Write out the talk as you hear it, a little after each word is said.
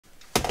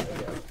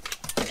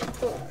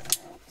Oh,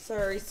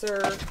 sorry,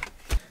 sir.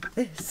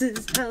 This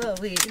is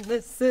Halloween.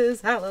 This is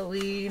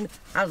Halloween.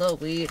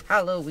 Halloween.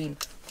 Halloween.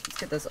 Let's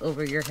get this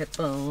over your hip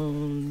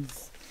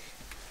bones.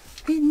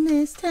 In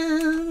this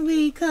town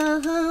we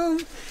call home.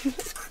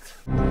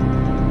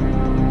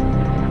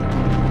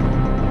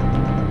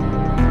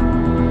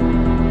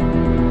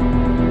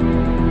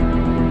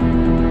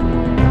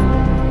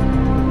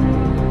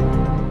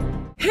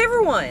 Hey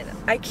everyone,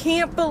 I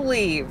can't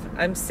believe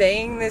I'm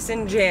saying this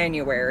in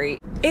January.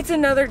 It's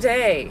another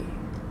day.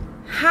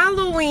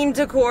 Halloween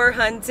decor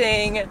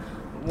hunting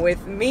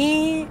with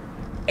me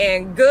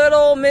and good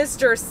old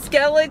Mr.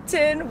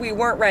 Skeleton. We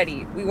weren't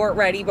ready,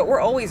 but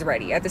we're always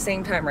ready at the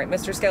same time, right,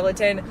 Mr.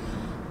 Skeleton?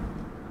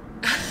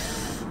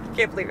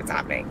 Can't believe it's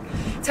happening.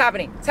 It's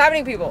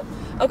happening, people.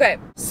 Okay,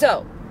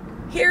 so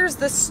here's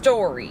the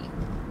story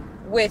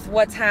with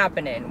what's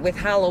happening with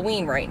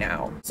Halloween right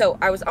now. So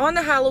I was on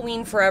the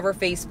Halloween Forever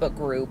Facebook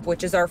group,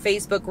 which is our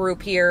Facebook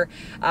group here.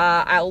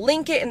 I'll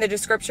link it in the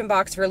description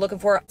box if you're looking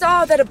for it. I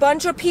saw that a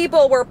bunch of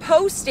people were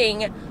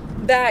posting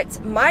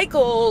that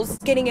Michael's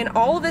getting in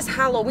all of his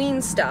Halloween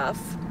stuff,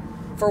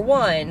 for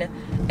one,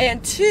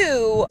 and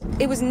two,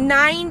 it was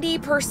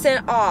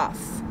 90% off.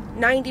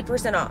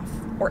 90% off,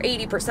 or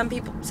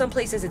 80%. Some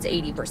places it's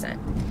 80%.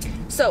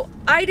 So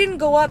I didn't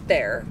go up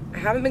there. I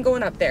haven't been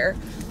going up there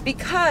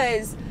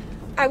because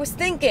I was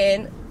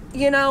thinking,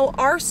 you know,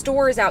 our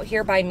stores out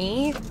here by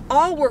me,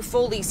 all were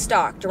fully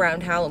stocked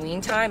around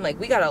Halloween time. Like,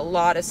 we got a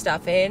lot of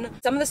stuff in.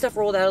 Some of the stuff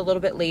rolled out a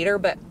little bit later,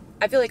 but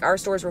I feel like our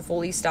stores were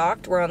fully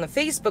stocked. Where on the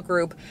Facebook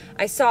group,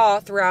 I saw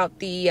throughout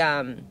the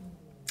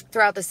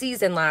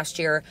season last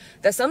year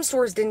that some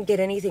stores didn't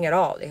get anything at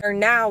all. They're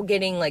now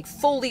getting like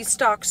fully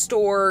stocked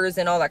stores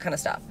and all that kind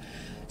of stuff.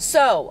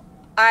 So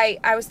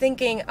I was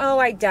thinking, oh,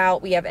 I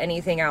doubt we have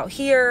anything out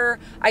here.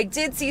 I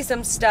did see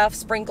some stuff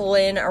sprinkle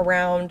in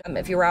around.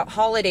 If you were out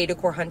holiday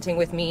decor hunting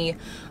with me,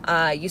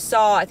 you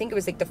saw, I think it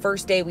was like the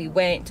first day we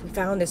went, we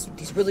found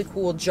these really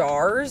cool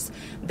jars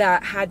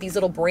that had these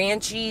little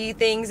branchy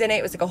things in it.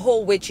 It was like a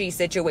whole witchy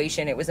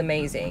situation. It was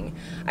amazing.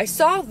 I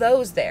saw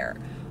those there,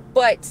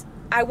 but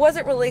I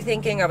wasn't really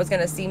thinking I was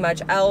going to see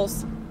much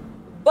else.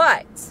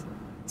 But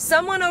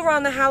someone over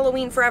on the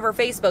Halloween Forever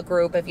Facebook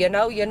group, if you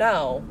know, you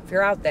know, if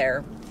you're out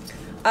there,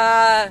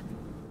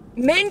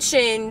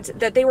 mentioned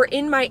that they were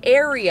in my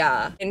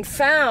area and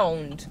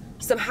found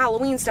some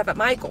Halloween stuff at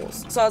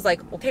Michael's. So I was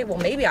like, okay, well,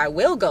 maybe I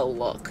will go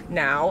look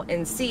now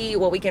and see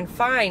what we can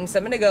find. So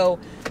I'm gonna go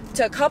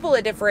to a couple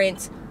of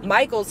different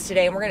Michael's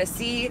today and we're gonna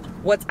see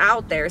what's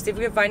out there, see if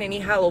we can find any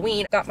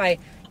Halloween. Got my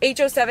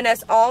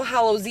HO7S All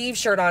Hallows Eve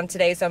shirt on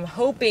today, so I'm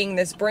hoping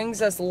this brings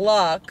us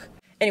luck.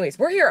 Anyways,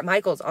 we're here at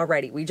Michael's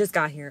already. We just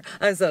got here.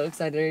 I'm so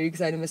excited. Are you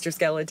excited, Mr.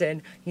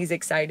 Skeleton? He's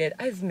excited.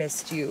 I've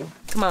missed you.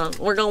 Come on,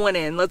 we're going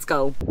in. Let's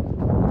go.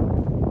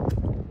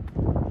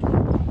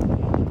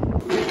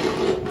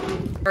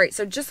 All right,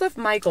 so just left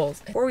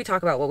Michael's. Before we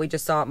talk about what we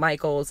just saw at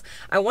Michael's,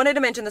 I wanted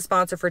to mention the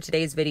sponsor for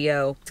today's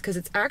video because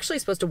it's actually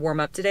supposed to warm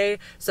up today.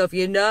 So if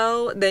you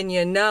know, then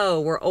you know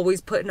we're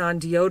always putting on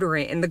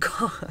deodorant in the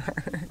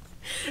car.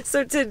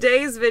 So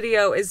today's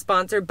video is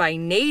sponsored by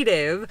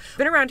Native.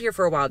 Been around here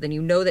for a while, then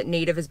you know that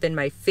Native has been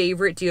my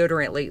favorite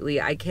deodorant lately.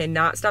 I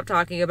cannot stop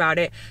talking about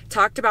it.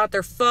 Talked about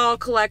their fall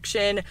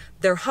collection,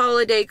 their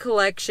holiday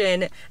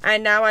collection,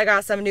 and now I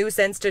got some new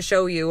scents to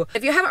show you.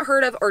 If you haven't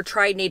heard of or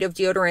tried Native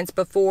deodorants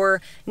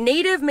before,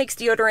 Native makes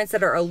deodorants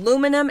that are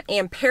aluminum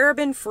and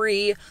paraben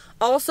free,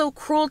 also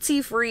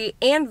cruelty-free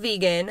and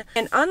vegan.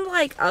 And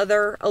unlike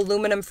other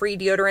aluminum-free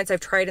deodorants I've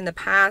tried in the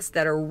past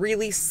that are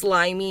really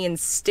slimy and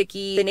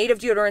sticky, the Native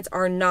deodorants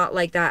are not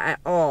like that at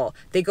all.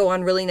 They go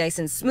on really nice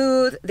and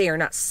smooth. They are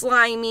not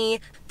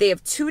slimy. They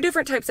have two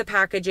different types of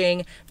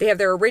packaging. They have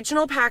their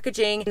original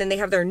packaging, and then they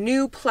have their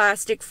new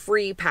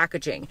plastic-free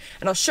packaging.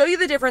 And I'll show you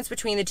the difference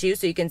between the two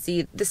so you can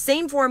see the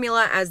same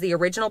formula as the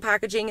original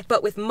packaging,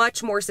 but with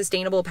much more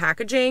sustainable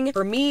packaging.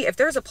 For me, if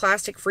there's a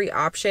plastic-free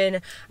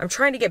option, I'm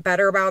trying to get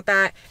better about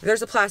that. If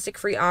there's a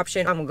plastic-free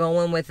option, I'm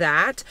going with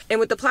that. And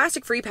with the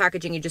plastic-free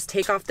packaging, you just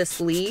take off the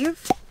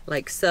sleeve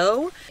like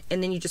so,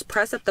 and then you just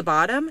press up the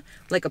bottom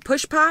like a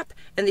push pop,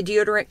 and the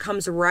deodorant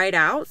comes right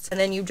out, and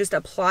then you just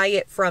apply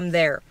it from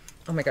there.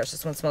 Oh my gosh,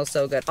 this one smells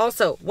so good.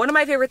 Also, one of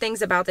my favorite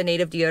things about the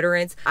Native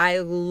deodorants, I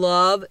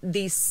love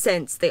the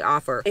scents they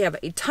offer. They have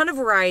a ton of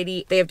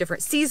variety. They have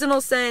different seasonal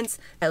scents.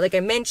 Like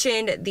I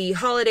mentioned, the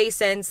holiday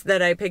scents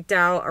that I picked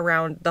out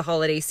around the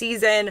holiday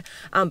season.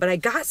 But I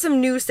got some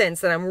new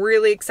scents that I'm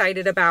really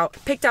excited about.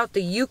 Picked out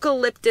the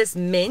eucalyptus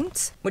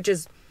mint, which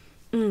is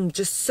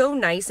just so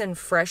nice and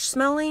fresh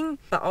smelling,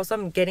 but also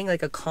I'm getting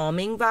like a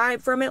calming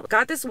vibe from it.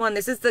 Got this one.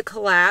 This is the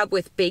collab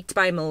with Baked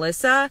by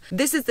Melissa.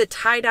 This is the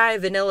tie-dye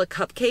vanilla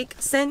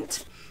cupcake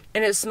scent,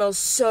 and it smells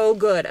so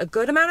good. A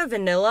good amount of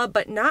vanilla,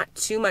 but not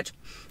too much.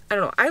 I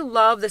don't know. I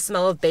love the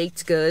smell of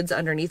baked goods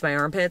underneath my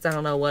armpits. I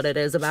don't know what it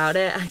is about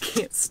it. I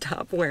can't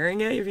stop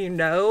wearing it. If you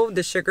know,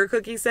 the sugar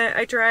cookie scent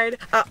I tried.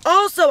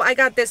 Also, I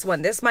got this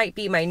one. This might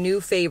be my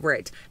new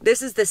favorite.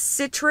 This is the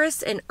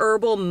citrus and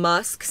herbal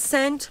musk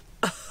scent.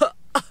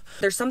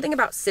 There's something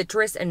about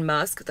citrus and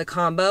musk, the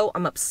combo,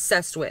 I'm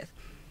obsessed with.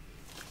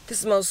 This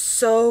smells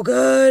so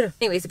good.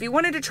 Anyways, if you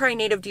wanted to try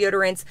Native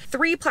deodorants,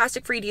 3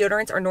 plastic-free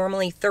deodorants are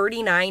normally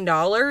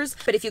 $39.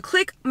 But if you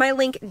click my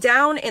link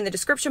down in the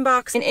description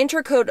box and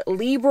enter code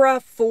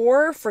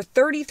LIBRA4 for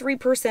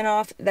 33%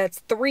 off, that's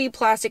 3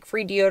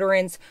 plastic-free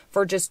deodorants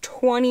for just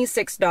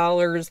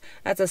 $26.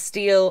 That's a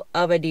steal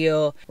of a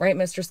deal. Right,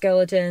 Mr.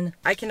 Skeleton?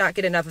 I cannot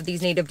get enough of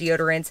these Native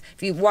deodorants.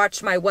 If you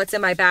watched my What's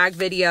in My Bag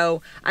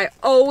video, I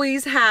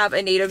always have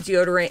a Native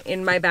deodorant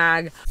in my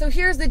bag. So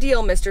here's the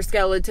deal, Mr.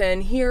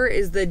 Skeleton. Here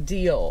is the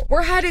deal.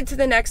 We're headed to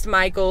the next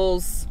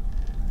Michael's.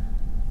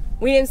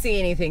 We didn't see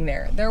anything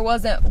there. There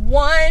wasn't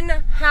one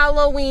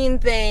Halloween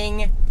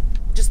thing,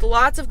 just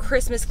lots of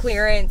Christmas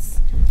clearance.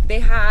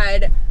 They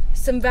had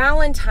some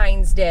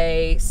Valentine's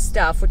Day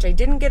stuff, which I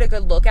didn't get a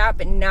good look at,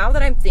 but now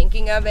that I'm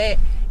thinking of it,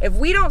 if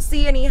we don't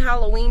see any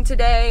Halloween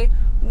today,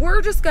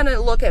 we're just gonna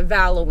look at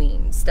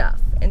Valloween stuff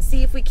and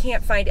see if we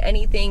can't find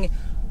anything.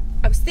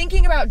 I was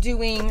thinking about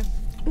doing,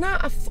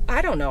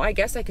 I don't know, I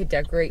guess I could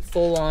decorate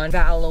full on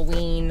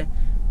Valloween,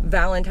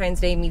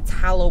 Valentine's Day meets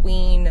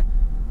Halloween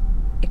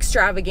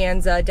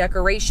extravaganza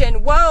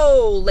decoration.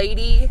 Whoa,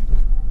 lady.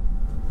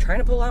 Trying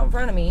to pull out in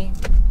front of me.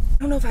 I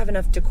don't know if I have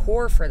enough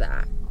decor for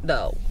that,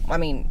 though. I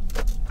mean,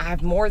 I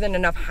have more than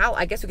enough.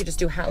 I guess we could just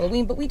do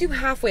Halloween, but we do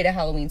halfway to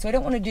Halloween, so I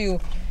don't want to do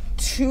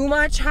too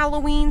much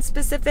Halloween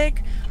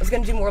specific. I was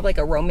going to do more of like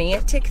a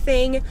romantic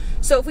thing.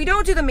 So if we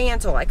don't do the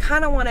mantle, I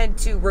kind of wanted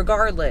to,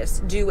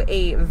 regardless, do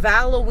a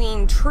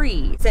Valloween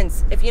tree.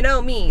 Since if you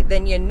know me,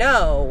 then you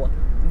know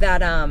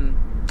that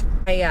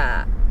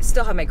I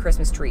still have my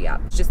Christmas tree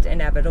up. It's just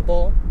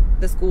inevitable.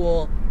 The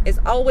school is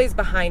always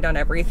behind on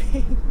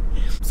everything.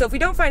 So if we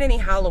don't find any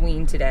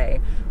Halloween today,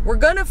 we're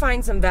gonna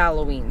find some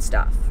Valloween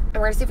stuff. And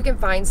we're gonna see if we can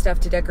find stuff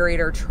to decorate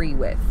our tree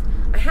with.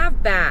 I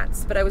have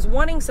bats, but I was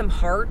wanting some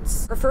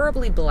hearts,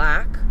 preferably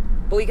black,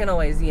 but we can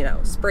always, you know,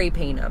 spray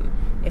paint them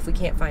if we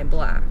can't find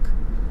black.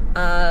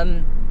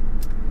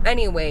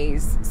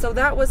 Anyways, so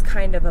that was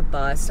kind of a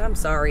bust. I'm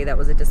sorry, that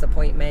was a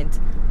disappointment,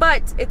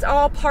 but it's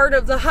all part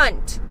of the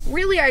hunt.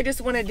 Really, I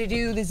just wanted to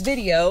do this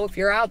video. If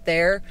you're out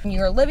there and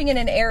you're living in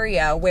an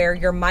area where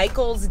your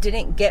Michaels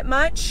didn't get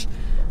much,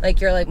 like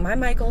you're like, my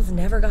Michaels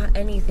never got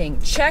anything.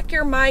 Check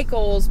your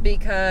Michaels,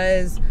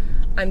 because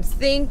I'm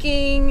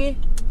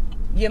thinking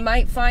you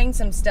might find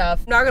some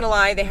stuff. Not gonna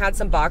lie, they had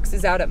some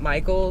boxes out at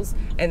Michael's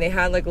and they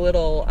had like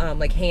little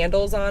like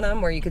handles on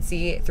them where you could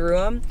see through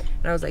them.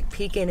 And I was like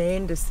peeking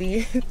in to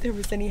see if there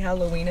was any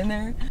Halloween in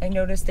there. I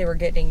noticed they were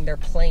getting their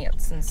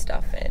plants and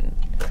stuff in.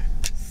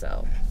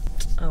 So,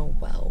 oh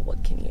well,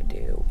 what can you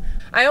do?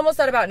 I almost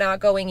thought about not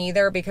going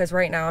either, because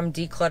right now I'm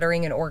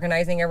decluttering and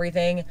organizing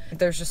everything.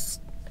 There's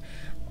just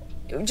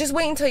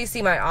wait until you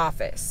see my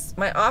office.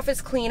 My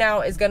office clean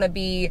out is gonna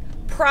be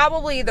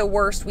probably the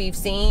worst we've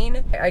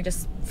seen. I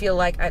just feel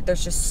like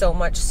there's just so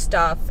much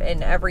stuff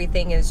and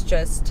everything is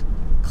just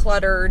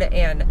cluttered,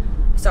 and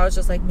so I was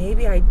just like,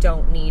 maybe I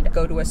don't need to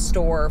go to a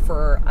store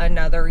for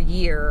another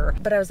year.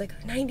 But I was like,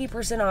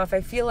 90% off.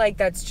 I feel like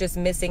that's just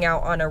missing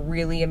out on a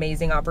really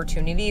amazing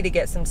opportunity to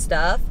get some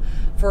stuff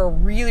for a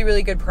really,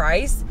 really good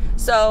price.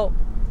 So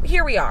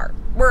here we are,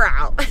 we're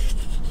out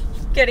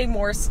getting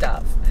more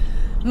stuff.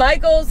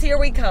 Michael's, here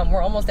we come.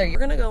 We're almost there. You're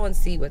gonna go and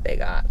see what they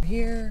got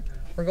here.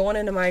 We're going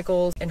into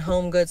Michael's and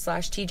Home Goods /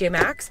 TJ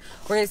Maxx.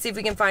 We're gonna see if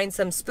we can find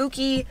some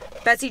spooky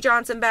Betsy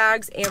Johnson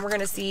bags, and we're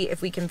gonna see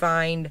if we can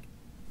find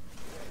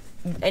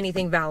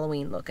anything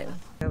Valloween looking.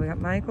 So we got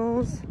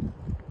Michael's, and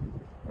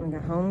we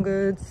got Home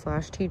Goods /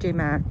 TJ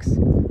Maxx.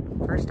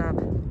 First up,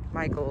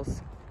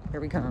 Michael's. Here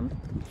we come.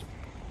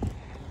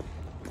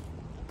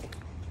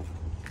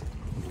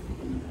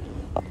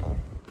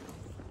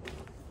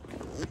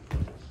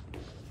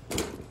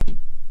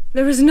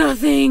 There was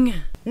nothing.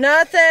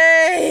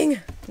 Nothing.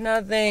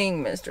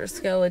 Nothing, Mr.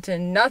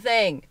 Skeleton.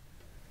 Nothing.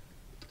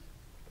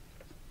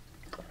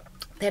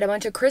 They had a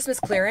bunch of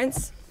Christmas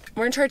clearance.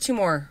 We're gonna try 2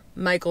 more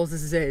Michael's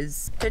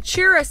to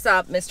cheer us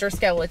up, Mr.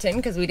 Skeleton,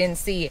 because we didn't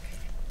see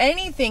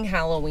anything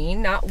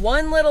Halloween. Not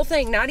one little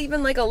thing. Not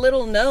even like a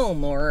little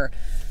gnome or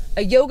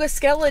a yoga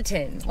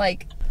skeleton.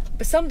 Like,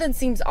 but something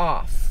seems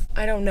off.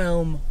 I don't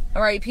know.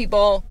 All right,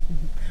 people.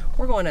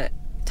 We're going to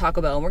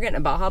Taco Bell and we're getting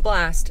a Baja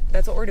Blast.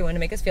 That's what we're doing to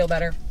make us feel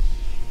better.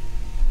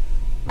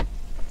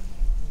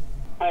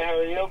 Hi, how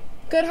are you?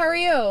 Good, how are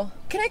you?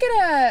 Can I get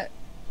a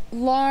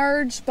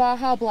large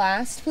Baja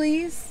Blast,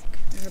 please?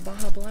 There's a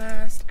Baja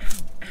Blast. Ow,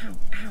 ow,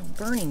 ow.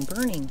 Burning,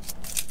 burning.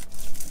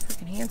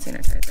 Freaking hand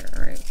sanitizer.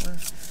 All right,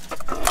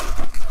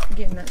 we're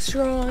getting that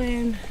straw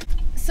in.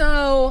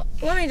 So,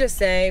 let me just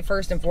say,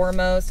 first and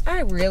foremost,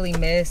 I really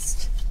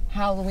missed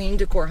Halloween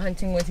decor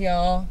hunting with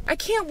y'all. I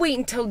can't wait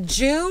until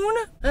June.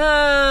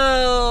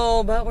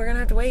 Oh, but we're gonna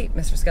have to wait,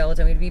 Mr.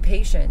 Skeleton. We have to be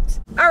patient.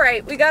 All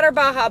right, we got our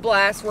Baja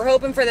Blast. We're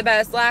hoping for the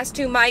best. Last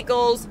 2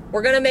 Michaels.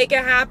 We're gonna make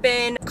it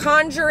happen.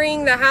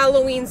 Conjuring the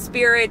Halloween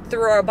spirit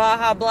through our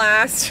Baja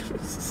Blast.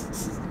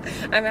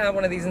 I haven't had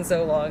one of these in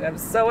so long. I'm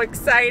so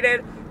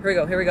excited. Here we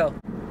go, here we go.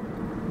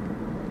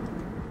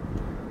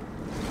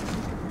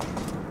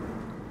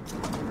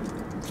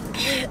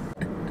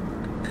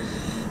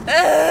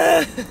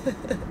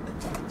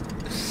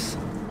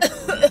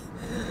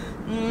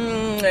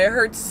 It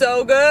hurts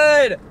so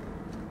good.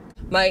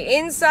 My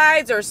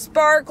insides are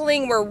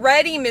sparkling. We're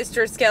ready,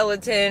 Mr.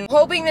 Skeleton.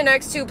 Hoping the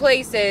next two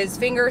places,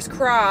 fingers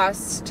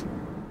crossed,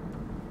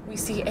 we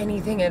see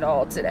anything at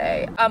all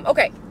today.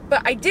 Okay,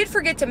 but I did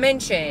forget to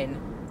mention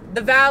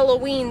the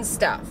Valloween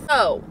stuff.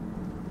 Oh,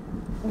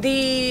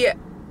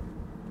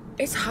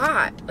 it's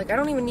hot. Like, I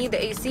don't even need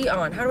the AC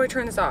on. How do I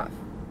turn this off?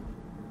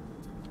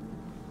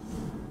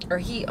 Or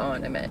heat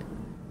on, I meant.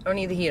 I don't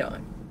need the heat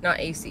on, not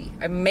AC.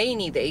 I may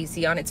need the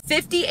AC on. It's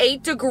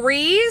 58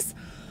 degrees?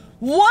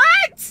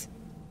 What?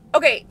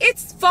 Okay,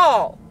 it's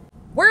fall.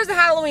 Where's the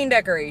Halloween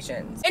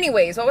decorations?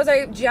 Anyways, what was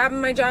I jabbing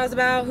my jaws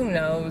about? Who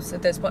knows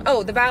at this point?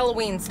 Oh, the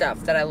Valloween stuff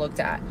that I looked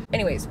at.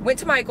 Anyways, went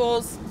to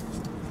Michael's,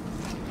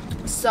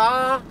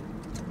 saw,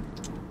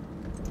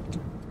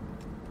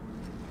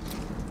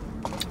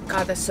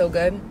 God, that's so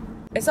good.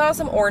 I saw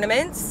some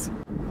ornaments,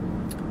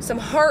 some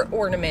heart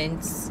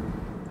ornaments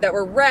that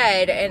were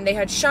red, and they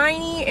had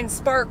shiny and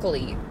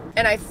sparkly.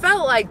 And I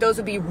felt like those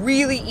would be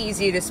really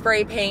easy to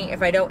spray paint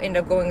if I don't end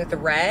up going with the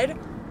red.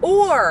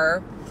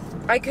 Or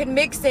I could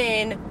mix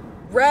in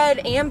red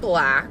and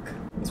black.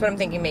 That's what I'm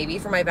thinking, maybe,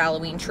 for my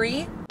Valloween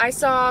tree. I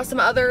saw some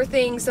other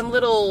things, some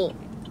little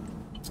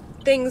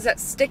things that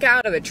stick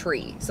out of a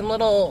tree. Some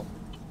little,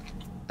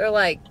 they're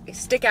like, they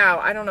stick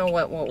out. I don't know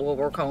what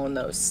we're calling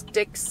those.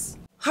 Sticks.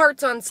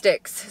 Hearts on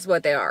sticks is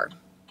what they are.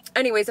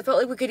 Anyways, I felt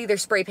like we could either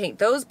spray paint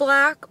those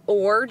black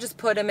or just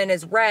put them in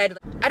as red.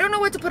 I don't know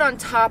what to put on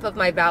top of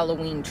my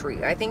Valloween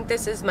tree. I think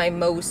this is what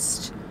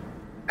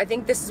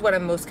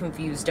I'm most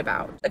confused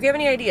about. If you have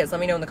any ideas,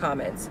 let me know in the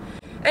comments.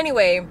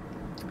 Anyway,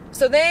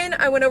 so then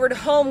I went over to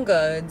Home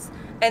Goods,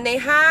 and they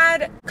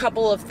had a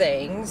couple of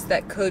things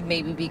that could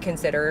maybe be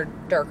considered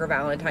darker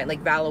Valentine,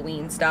 like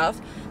Valloween stuff.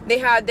 They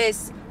had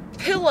this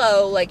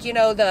pillow, like, you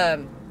know,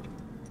 the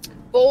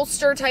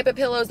bolster type of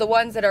pillows, the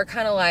ones that are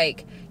kind of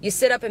like you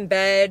sit up in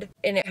bed,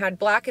 and it had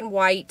black and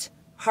white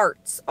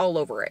hearts all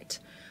over it.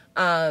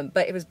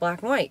 But it was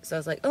black and white. So I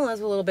was like, oh,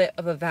 that's a little bit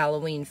of a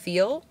Valloween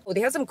feel. Oh,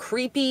 they had some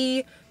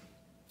creepy,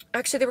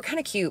 actually they were kind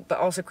of cute, but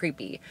also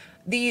creepy.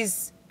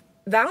 These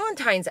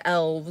Valentine's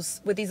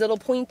elves with these little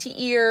pointy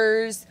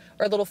ears,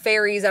 or little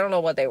fairies, I don't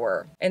know what they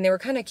were. And they were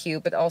kind of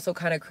cute, but also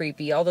kind of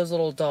creepy. All those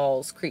little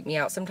dolls creep me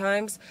out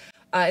sometimes,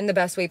 in the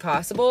best way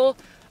possible.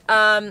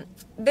 Then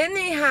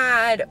they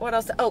had, what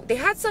else? Oh, they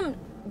had some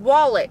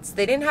wallets.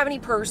 They didn't have any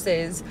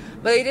purses,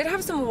 but they did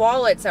have some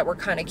wallets that were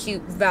kind of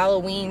cute,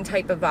 Valloween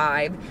type of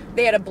vibe.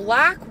 They had a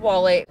black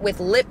wallet with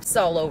lips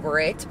all over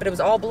it, but it was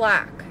all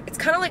black. It's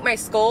kind of like my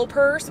skull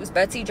purse. It was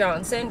Betsy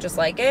Johnson, just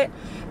like it,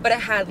 but it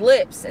had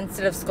lips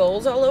instead of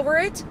skulls all over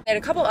it. They had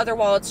a couple other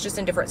wallets just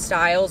in different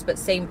styles, but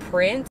same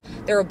print.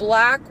 They were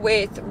black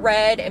with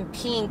red and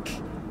pink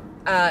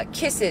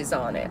kisses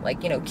on it,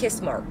 like, you know,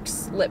 kiss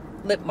marks, lip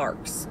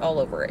marks all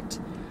over it.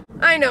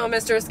 I know,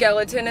 Mr.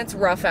 Skeleton, it's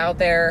rough out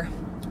there.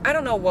 I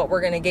don't know what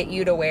we're gonna get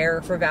you to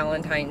wear for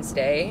Valentine's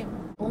Day.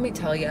 Let me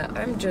tell you,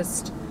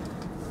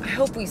 I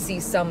hope we see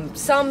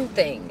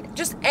something,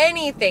 just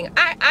anything.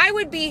 I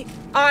would be,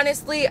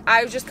 honestly,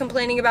 I was just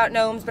complaining about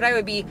gnomes, but I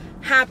would be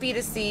happy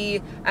to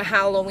see a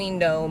Halloween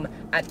gnome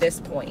at this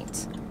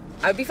point.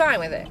 I would be fine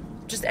with it.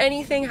 Just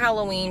anything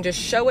Halloween, just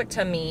show it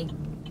to me.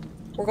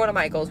 We're going to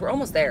Michael's, we're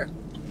almost there.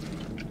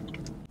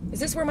 Is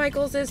this where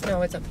Michael's is?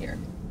 No, it's up here.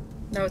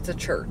 No, it's a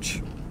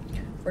church.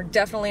 We're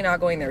definitely not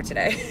going there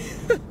today.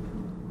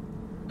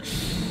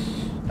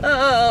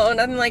 Oh,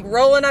 nothing like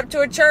rolling up to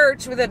a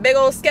church with a big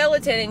old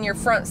skeleton in your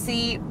front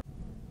seat.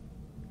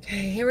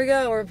 Okay, here we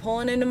go. We're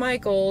pulling into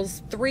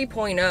Michael's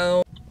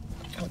 3.0.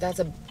 Oh, that's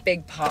a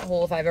big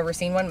pothole if I've ever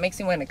seen one. It makes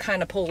me want to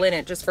kind of pull in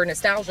it just for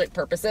nostalgic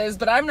purposes,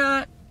 but I'm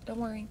not. Don't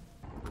worry.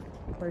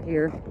 We're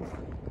here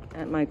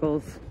at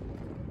Michael's.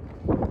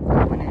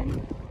 Going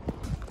in.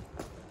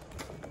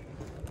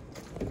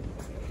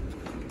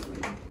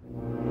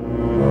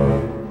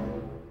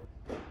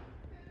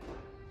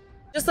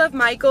 Just left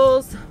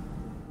Michael's.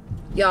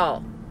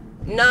 Y'all,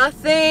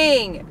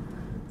 nothing.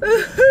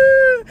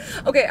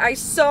 Okay, I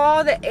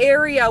saw the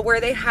area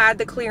where they had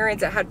the clearance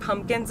that had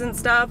pumpkins and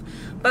stuff,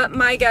 but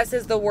my guess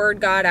is the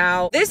word got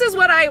out. This is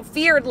what I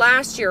feared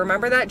last year.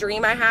 Remember that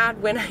dream I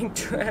had when I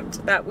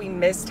dreamt that we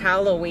missed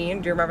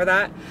Halloween? Do you remember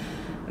that?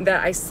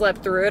 That I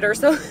slept through it or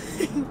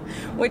something,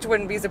 which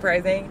wouldn't be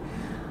surprising.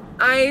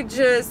 I'm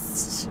so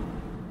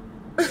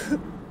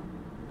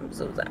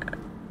sad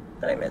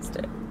that I missed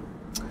it.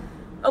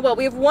 Oh, well,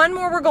 we have one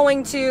more we're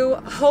going to.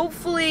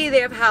 Hopefully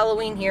they have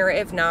Halloween here.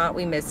 If not,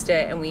 we missed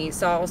it, and we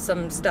saw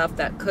some stuff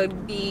that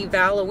could be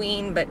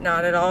Valloween, but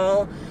not at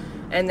all.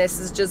 And this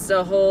is just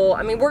a whole,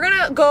 I mean, we're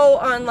gonna go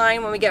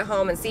online when we get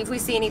home and see if we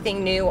see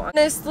anything new.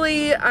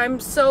 Honestly, I'm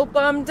so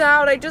bummed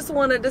out. I just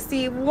wanted to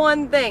see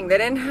one thing. They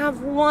didn't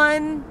have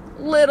one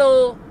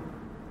little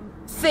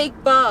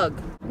fake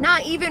bug.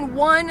 Not even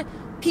one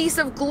piece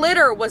of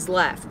glitter was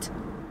left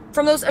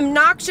from those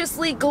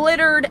obnoxiously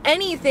glittered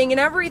anything and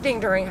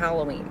everything during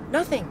Halloween.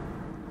 Nothing.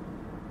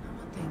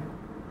 Nothing.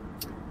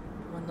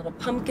 One little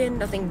pumpkin,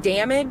 nothing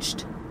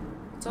damaged.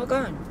 It's all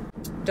gone.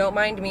 Don't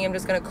mind me, I'm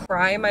just gonna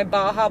cry my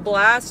Baja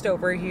Blast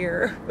over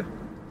here.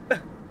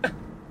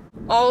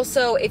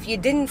 Also, if you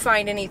didn't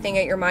find anything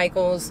at your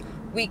Michael's,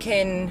 we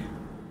can,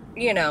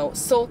 you know,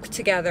 sulk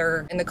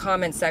together in the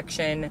comment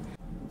section,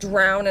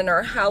 drown in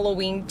our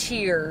Halloween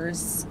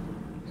tears.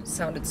 It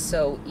sounded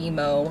so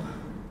emo.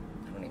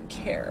 I don't even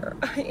care.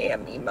 I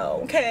am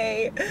emo,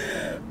 okay?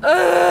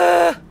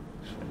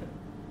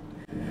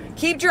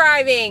 Keep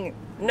driving.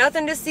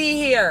 Nothing to see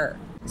here.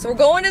 So we're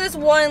going to this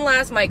one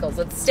last Michael's.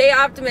 Let's stay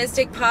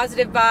optimistic,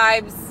 positive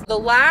vibes. The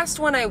last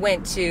one I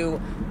went to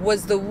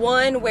was the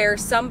one where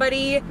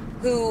somebody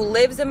who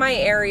lives in my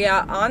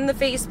area on the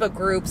Facebook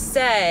group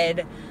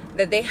said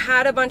that they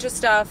had a bunch of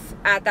stuff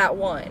at that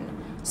one.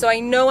 So I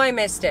know I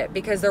missed it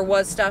because there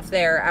was stuff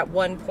there at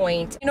one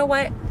point. You know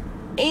what?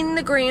 In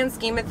the grand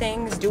scheme of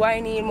things, do I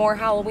need more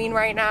Halloween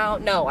right now?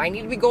 No, I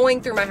need to be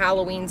going through my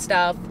Halloween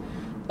stuff.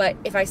 But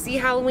if I see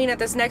Halloween at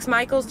this next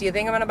Michael's, do you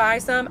think I'm gonna buy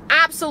some?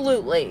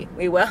 Absolutely,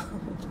 we will.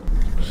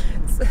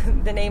 It's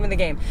the name of the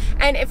game.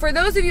 And for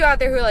those of you out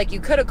there who are like, you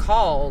could have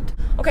called.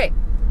 Okay,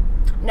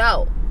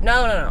 no.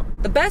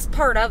 The best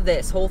part of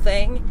this whole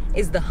thing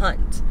is the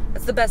hunt.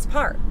 That's the best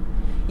part.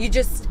 You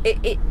just,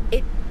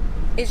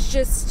 it's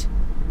just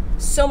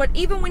so much,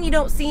 even when you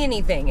don't see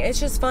anything, it's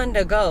just fun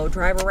to go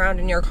drive around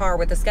in your car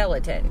with a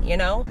skeleton, you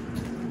know?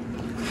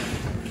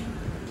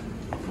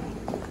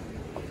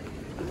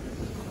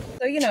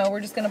 So, you know,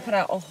 we're just gonna put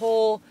out a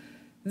whole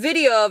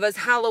video of us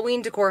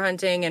Halloween decor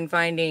hunting and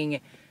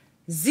finding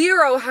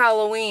 0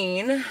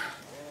 Halloween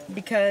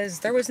because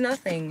there was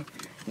nothing,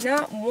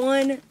 not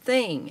one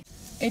thing.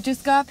 It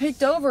just got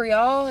picked over,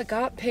 y'all. It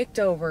got picked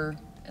over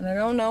and I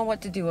don't know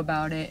what to do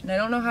about it. And I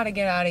don't know how to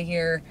get out of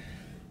here.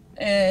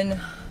 And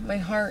my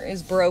heart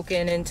is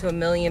broken into a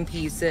million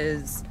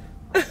pieces.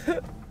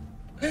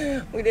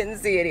 We didn't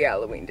see any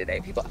Halloween today,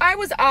 people. I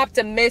was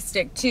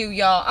optimistic too,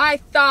 y'all. I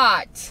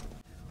thought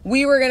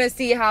we were gonna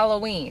see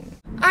Halloween.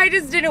 I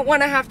just didn't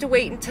want to have to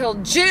wait until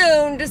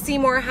June to see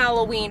more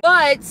Halloween.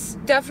 But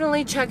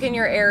definitely check in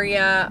your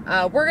area.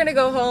 We're gonna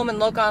go home and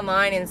look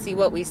online and see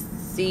what we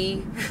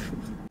see.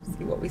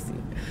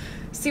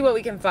 See what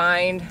we can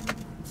find.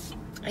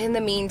 In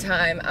the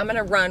meantime, I'm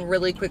gonna run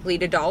really quickly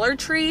to Dollar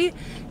Tree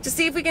to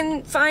see if we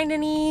can find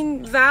any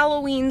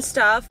Valloween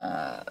stuff.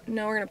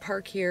 No, we're gonna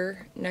park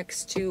here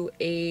next to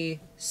a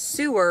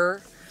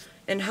sewer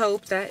and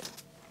hope that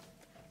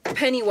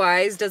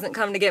Pennywise doesn't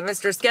come to get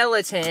Mr.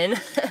 Skeleton.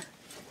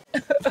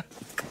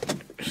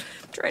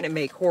 Trying to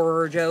make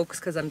horror jokes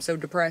because I'm so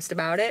depressed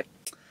about it.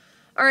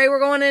 All right, we're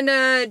going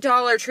into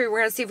Dollar Tree.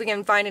 We're gonna see if we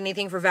can find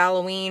anything for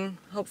Valloween.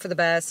 Hope for the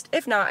best.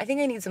 If not, I think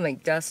I need some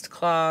like dust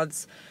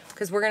cloths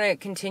because we're gonna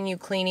continue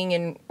cleaning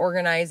and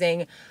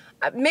organizing.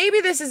 Maybe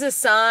this is a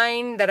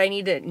sign that I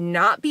need to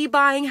not be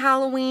buying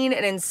Halloween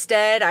and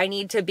instead I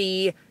need to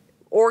be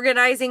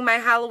organizing my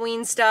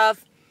Halloween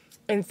stuff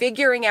and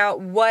figuring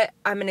out what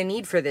I'm gonna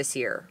need for this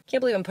year.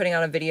 Can't believe I'm putting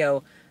out a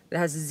video that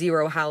has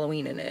 0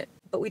 Halloween in it,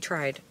 but we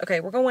tried.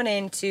 Okay, we're going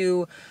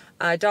into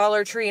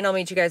Dollar Tree and I'll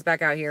meet you guys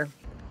back out here.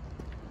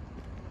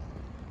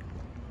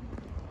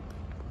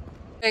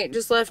 Okay,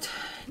 just left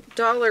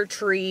Dollar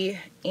Tree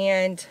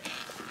and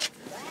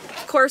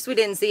of course we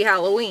didn't see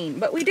Halloween,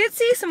 but we did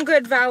see some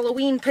good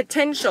Valloween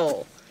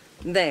potential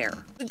there.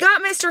 We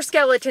got Mr.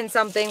 Skeleton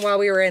something while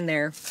we were in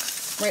there.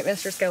 Right,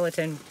 Mr.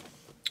 Skeleton?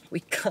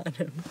 We got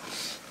him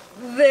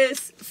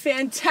this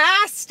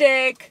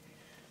fantastic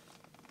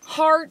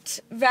heart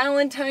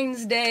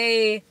Valentine's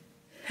Day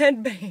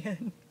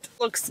headband.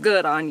 Looks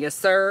good on you,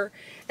 sir.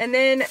 And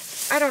then,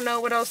 I don't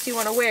know, what else do you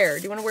want to wear?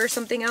 Do you want to wear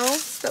something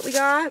else that we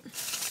got?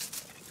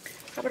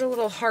 How about a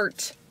little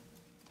heart?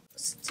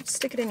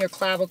 Stick it in your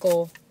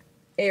clavicle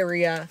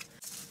area.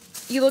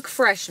 You look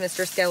fresh,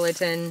 Mr.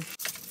 Skeleton.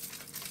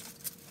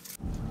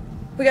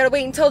 We gotta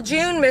wait until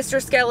June,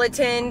 Mr.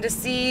 Skeleton, to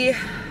see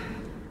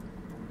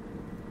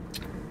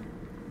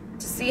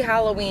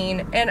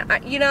Halloween. And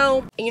you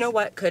know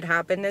what could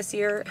happen this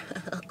year?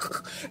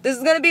 This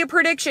is gonna be a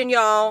prediction,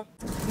 y'all.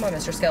 Come on,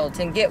 Mr.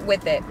 Skeleton, get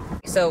with it.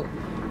 So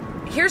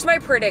here's my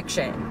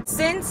prediction.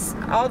 Since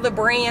all the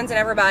brands and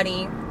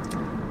everybody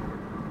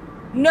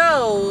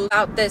know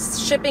about this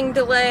shipping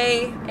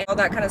delay and all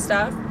that kind of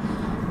stuff,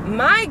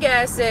 my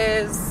guess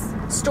is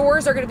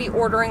stores are going to be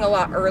ordering a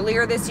lot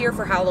earlier this year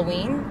for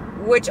Halloween,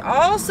 which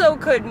also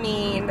could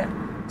mean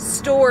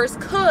stores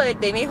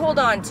they may hold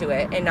on to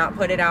it and not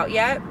put it out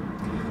yet,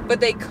 but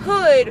they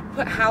could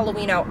put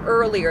Halloween out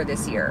earlier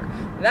this year.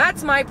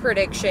 That's my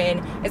prediction,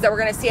 is that we're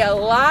going to see a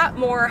lot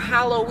more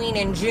Halloween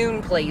in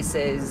June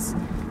places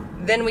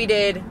than we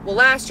did, well,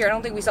 last year. I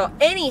don't think we saw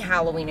any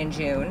Halloween in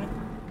June.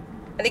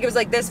 I think it was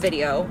like this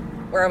video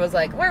where I was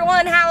like, we're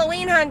going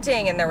Halloween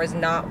hunting, and there was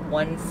not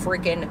one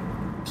freaking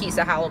piece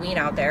of Halloween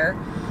out there.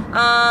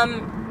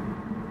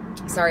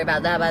 Sorry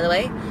about that, by the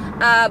way.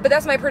 But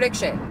that's my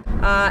prediction.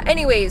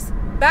 Anyways,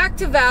 back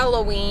to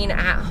Valloween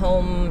at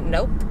home.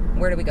 Nope.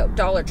 Where did we go?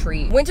 Dollar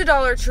Tree. Went to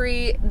Dollar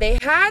Tree. They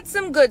had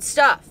some good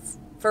stuff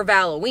for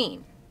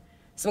Valloween.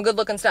 Some good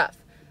looking stuff.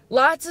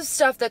 Lots of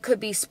stuff that could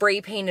be spray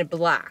painted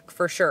black,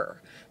 for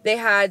sure. They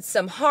had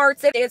some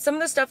hearts. They had some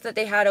of the stuff that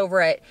they had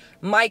over at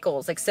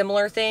Michael's, like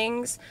similar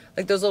things,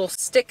 like those little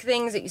stick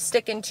things that you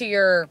stick into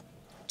your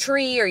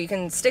tree, or you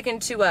can stick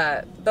into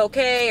a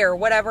bouquet or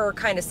whatever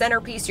kind of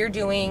centerpiece you're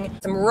doing.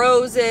 Some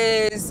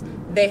roses.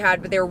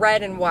 They're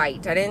red and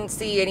white. I didn't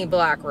see any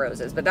black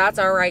roses, but that's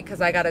all right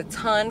because I got a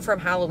ton from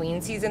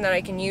Halloween season that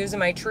I can use in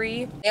my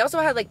tree. They also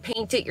had like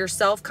paint it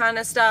yourself kind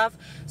of stuff.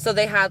 So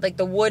they had like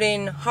the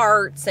wooden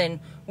hearts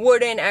and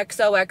wooden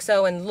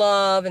XOXO and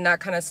love and that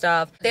kind of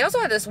stuff. They also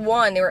had this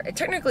one, they were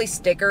technically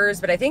stickers,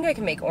 but I think I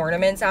can make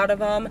ornaments out of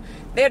them.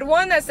 They had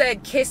one that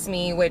said kiss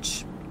me,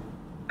 which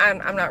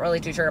I'm not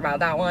really too sure about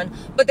that one,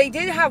 but they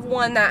did have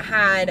one that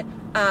had,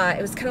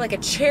 it was kind of like a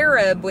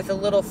cherub with a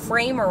little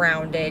frame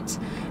around it,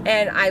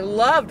 and I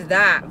loved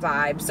that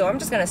vibe, so I'm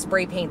just going to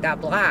spray paint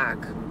that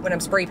black when I'm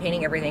spray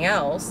painting everything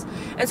else.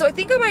 And so I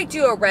think I might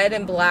do a red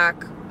and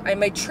black,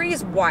 my tree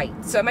is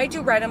white, so I might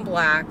do red and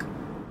black,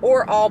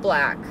 or all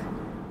black,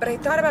 but I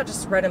thought about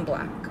just red and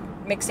black,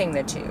 mixing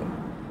the two.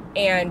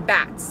 And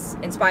bats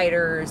and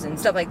spiders and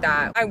stuff like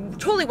that. I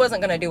totally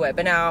wasn't gonna do it,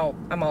 but now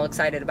I'm all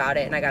excited about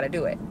it and I gotta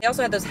do it. They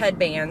also had those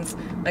headbands,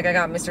 like I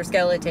got Mr.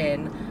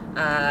 Skeleton.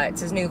 It's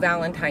his new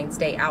Valentine's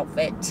Day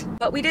outfit.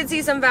 But we did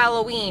see some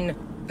Valloween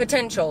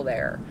potential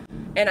there.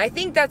 And I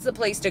think that's the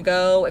place to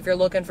go if you're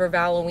looking for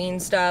Valloween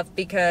stuff,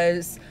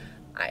 because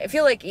I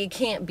feel like you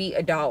can't beat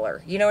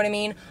 $1. You know what I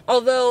mean?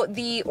 Although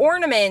the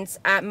ornaments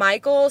at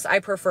Michael's, I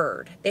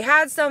preferred. They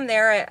had some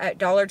there at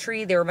Dollar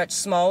Tree. They were much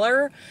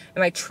smaller,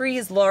 and my tree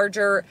is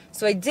larger.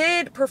 So I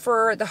did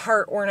prefer the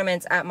heart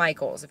ornaments at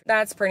Michael's.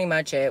 That's pretty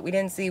much it. We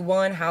didn't see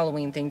one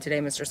Halloween thing today,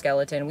 Mr.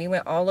 Skeleton. We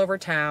went all over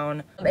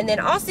town. And then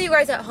I'll see you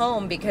guys at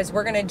home because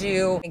we're going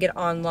to get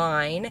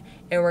online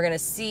and we're going to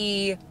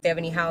see if they have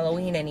any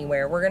Halloween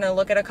anywhere. We're going to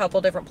look at a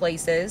couple different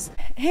places.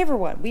 Hey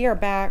everyone, we are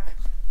back.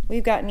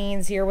 We've got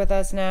Neens here with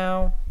us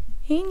now.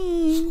 Hey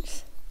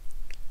Neens.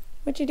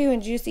 What you doing?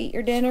 Did you just eat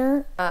your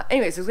dinner?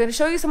 Anyways, I was going to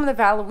show you some of the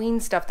Valloween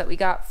stuff that we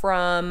got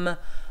from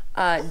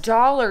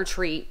Dollar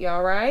Tree. You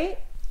all right?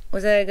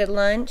 Was that a good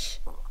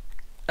lunch?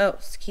 Oh,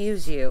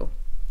 excuse you.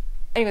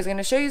 Anyways, I'm going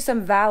to show you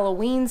some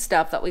Valloween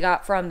stuff that we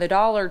got from the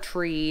Dollar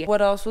Tree.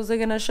 What else was I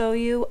going to show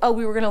you? Oh,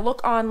 we were going to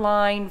look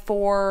online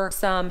for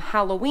some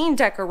Halloween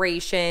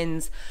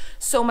decorations.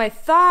 So my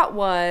thought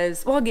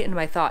was, well, I'll get into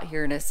my thought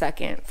here in a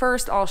second.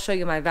 First, I'll show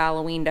you my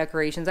Valloween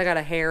decorations. I got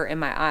a hair in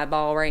my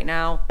eyeball right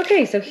now.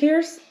 Okay, so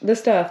here's the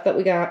stuff that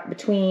we got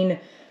between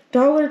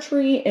Dollar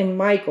Tree and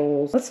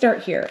Michael's. Let's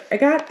start here. I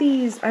got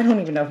these, I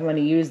don't even know if I'm going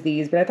to use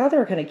these, but I thought they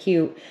were kind of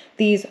cute.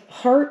 These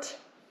heart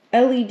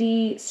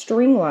LED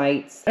string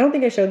lights. I don't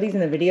think I showed these in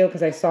the video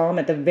because I saw them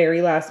at the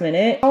very last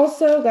minute.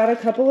 Also got a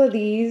couple of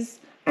these.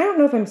 I don't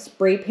know if I'm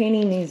spray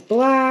painting these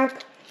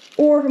black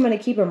or if I'm going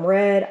to keep them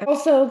red. I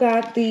also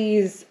got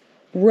these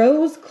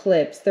rose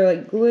clips. They're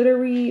like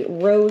glittery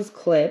rose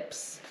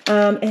clips.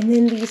 And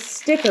then these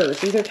stickers.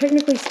 These are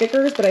technically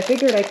stickers, but I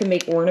figured I could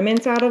make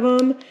ornaments out of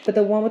them. But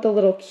the one with the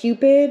little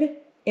cupid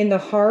in the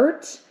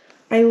heart,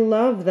 I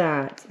love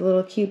that. The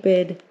little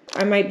cupid.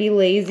 I might be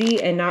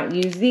lazy and not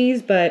use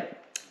these, but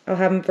I'll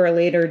have them for a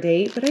later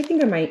date, but I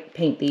think I might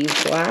paint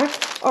these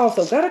black.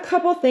 Also, got a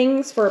couple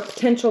things for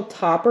potential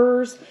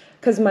toppers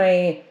because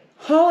my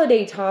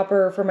holiday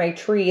topper for my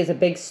tree is a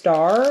big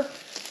star.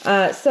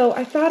 So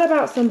I thought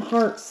about some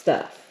heart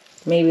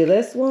stuff. Maybe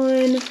this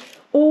one,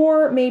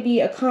 or maybe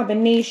a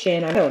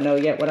combination. I don't know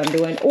yet what I'm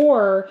doing.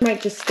 Or I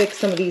might just stick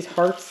some of these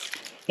hearts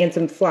and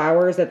some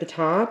flowers at the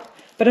top,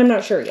 but I'm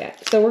not sure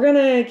yet. So we're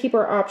gonna keep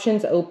our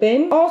options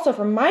open. Also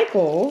from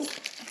Michael's,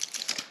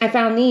 I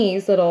found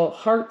these little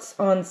hearts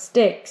on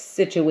sticks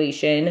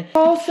situation.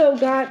 Also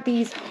got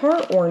these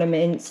heart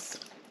ornaments.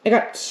 I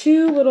got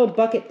two little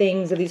bucket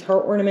things of these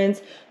heart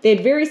ornaments. They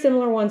had very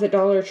similar ones at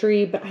Dollar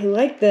Tree, but I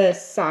like the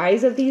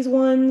size of these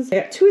ones. I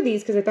got two of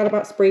these because I thought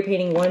about spray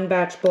painting one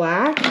batch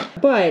black,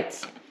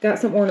 but got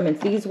some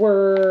ornaments. These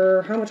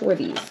were, how much were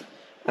these?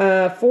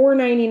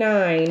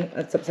 $4.99.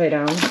 That's upside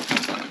down.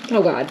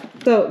 Oh God.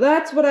 So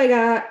that's what I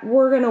got.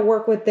 We're gonna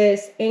work with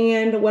this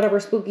and whatever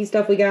spooky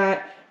stuff we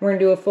got. We're gonna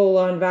do a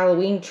full-on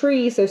Valloween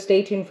tree, so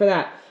stay tuned for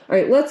that. All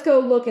right, let's go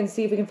look and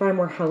see if we can find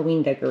more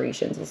Halloween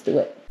decorations. Let's do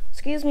it.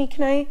 Excuse me,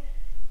 can I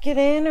get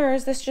in, or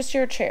is this just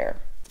your chair?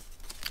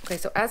 Okay,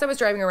 so as I was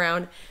driving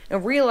around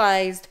and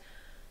realized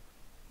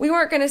we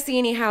weren't gonna see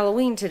any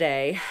Halloween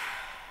today,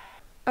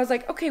 I was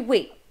like, okay,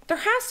 wait. There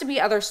has to be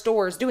other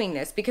stores doing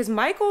this because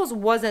Michael's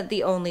wasn't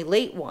the only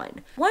late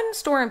one. One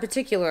store in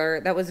particular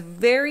that was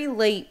very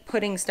late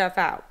putting stuff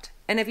out.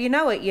 And if you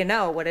know it, you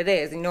know what it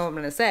is. You know what I'm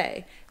going to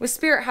say. It was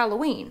Spirit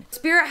Halloween.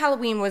 Spirit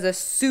Halloween was a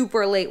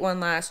super late one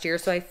last year.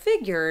 So I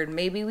figured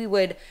maybe we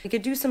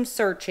could do some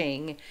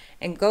searching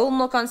and go and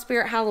look on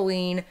Spirit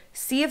Halloween,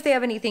 see if they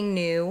have anything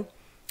new.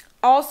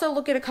 Also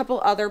look at a couple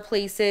other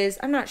places.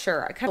 I'm not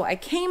sure. I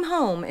came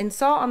home and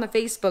saw on the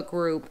Facebook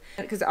group,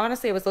 because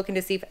honestly I was looking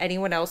to see if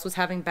anyone else was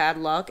having bad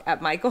luck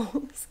at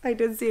Michael's. I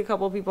did see a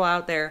couple people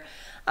out there.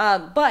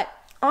 But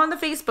on the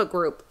Facebook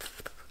group,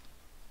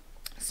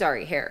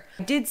 Sorry, hair.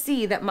 I did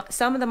see that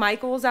some of the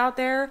Michaels out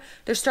there,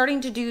 they're starting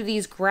to do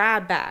these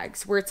grab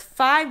bags where it's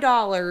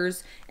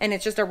 $5 and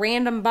it's just a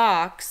random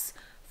box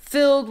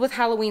filled with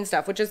Halloween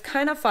stuff, which is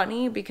kind of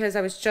funny because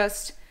I was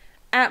just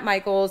at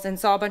Michael's and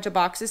saw a bunch of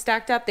boxes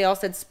stacked up. They all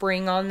said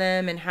spring on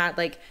them and had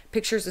like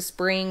pictures of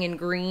spring and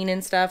green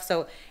and stuff.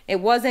 So it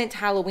wasn't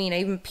Halloween. I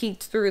even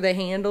peeked through the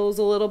handles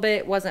a little bit.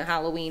 It wasn't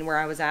Halloween where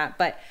I was at.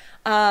 But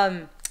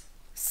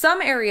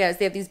some areas,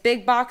 they have these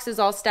big boxes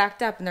all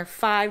stacked up and they're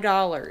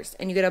 $5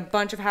 and you get a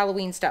bunch of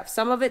Halloween stuff.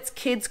 Some of it's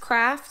kids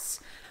crafts,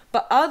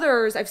 but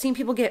others, I've seen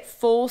people get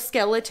full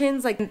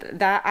skeletons like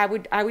that.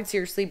 I would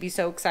seriously be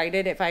so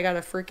excited if I got a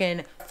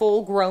freaking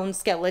full grown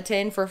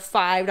skeleton for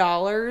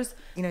 $5.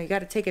 You know, you got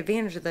to take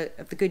advantage of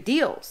the good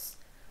deals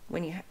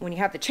when you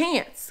have the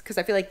chance. Cause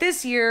I feel like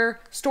this year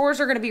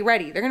stores are going to be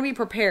ready. They're going to be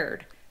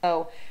prepared.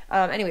 So,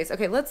 anyways,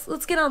 okay,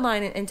 let's get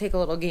online and take a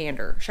little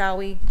gander, shall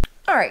we?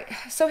 All right,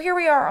 so here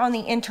we are on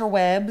the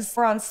interwebs.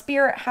 We're on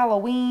Spirit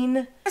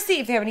Halloween. Let's see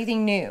if they have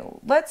anything new.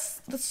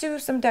 Let's do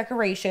some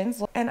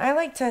decorations. And I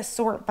like to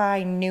sort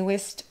by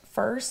newest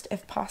first,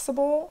 if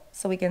possible,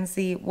 so we can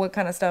see what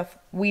kind of stuff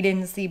we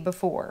didn't see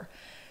before.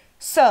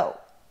 So,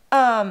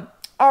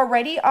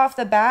 already off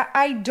the bat,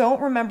 I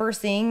don't remember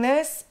seeing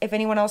this. If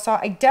anyone else saw,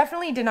 I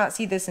definitely did not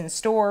see this in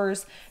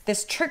stores.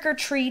 This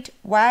trick-or-treat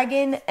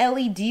wagon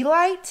LED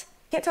light.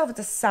 Can't tell if it's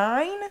a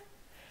sign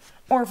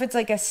or if it's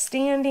like a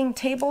standing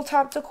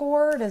tabletop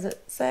decor. Does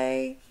it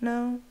say?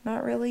 No,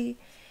 not really.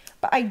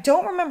 But I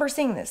don't remember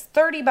seeing this.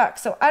 $30.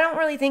 So I don't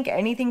really think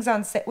anything's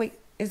on sale. Wait,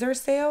 is there a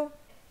sale?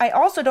 I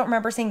also don't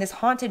remember seeing this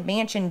Haunted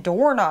Mansion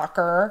door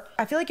knocker.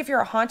 I feel like if you're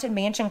a Haunted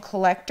Mansion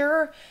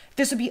collector,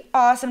 this would be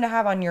awesome to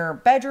have on your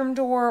bedroom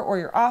door or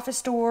your office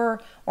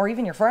door or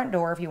even your front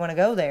door if you want to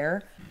go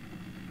there.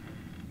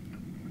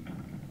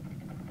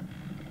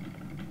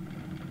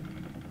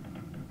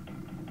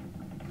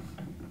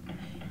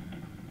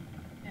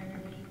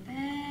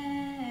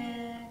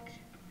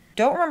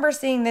 Don't remember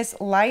seeing this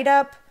light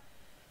up.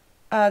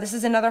 This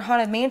is another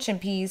Haunted Mansion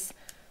piece.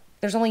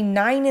 There's only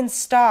 9 in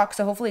stock,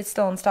 so hopefully it's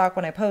still in stock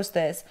when I post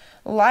this.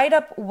 Light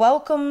up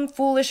Welcome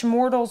Foolish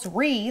Mortals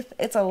wreath.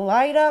 It's a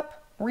light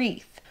up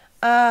wreath.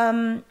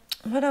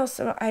 What else?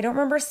 I don't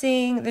remember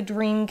seeing the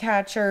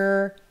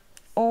Dreamcatcher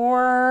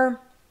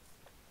or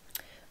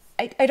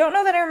I don't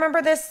know that I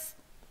remember this.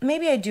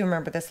 Maybe I do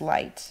remember this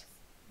light.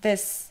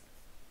 This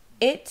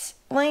It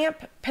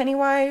lamp,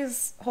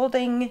 Pennywise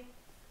holding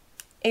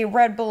a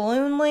red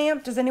balloon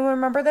lamp. Does anyone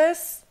remember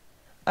this?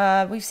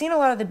 We've seen a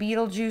lot of the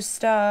Beetlejuice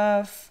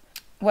stuff.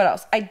 What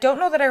else? I don't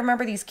know that I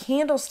remember these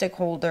candlestick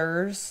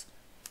holders,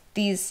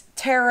 these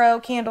tarot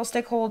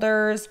candlestick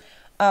holders,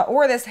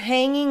 or this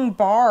hanging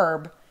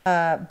Barbara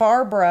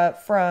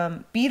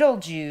from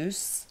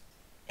Beetlejuice,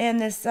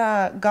 and this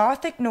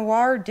Gothic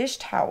Noir dish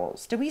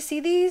towels. Did we see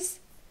these?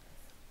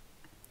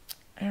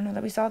 I don't know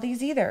that we saw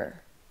these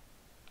either.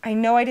 I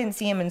know I didn't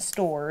see them in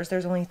stores.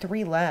 There's only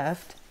 3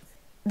 left.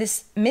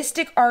 This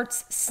Mystic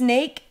Arts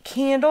snake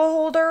candle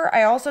holder.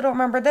 I also don't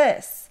remember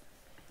this,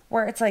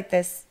 where it's like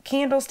this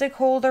candlestick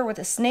holder with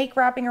a snake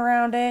wrapping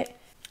around it.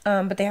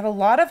 But they have a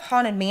lot of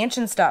Haunted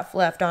Mansion stuff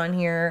left on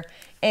here.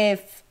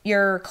 If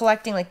you're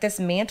collecting like this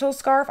mantle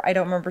scarf, I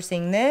don't remember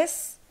seeing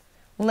this.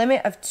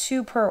 Limit of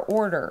 2 per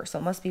order, so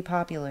it must be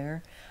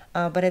popular.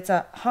 But it's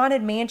a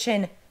Haunted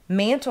Mansion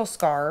mantle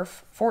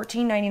scarf,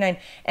 $14.99.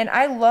 And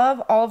I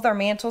love all of their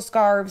mantle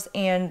scarves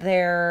and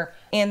their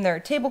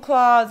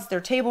tablecloths,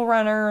 their table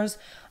runners.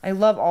 I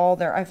love all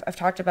their, I've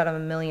talked about them a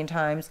million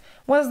times.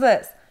 What is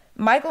this?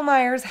 Michael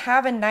Myers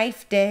Have a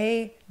Knife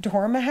Day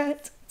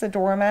doormat. It's a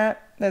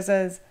doormat that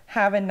says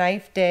Have a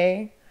Knife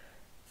Day.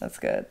 That's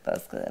good.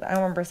 That's good. I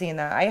don't remember seeing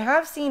that. I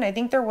have seen, I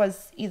think there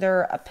was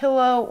either a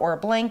pillow or a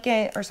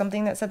blanket or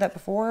something that said that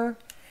before.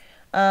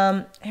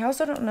 I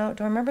also don't know.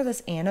 Do I remember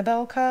this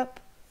Annabelle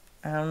cup?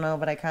 I don't know,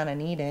 but I kind of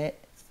need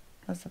it.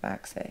 What's the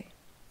back say?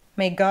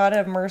 May God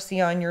have mercy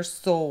on your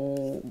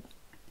soul.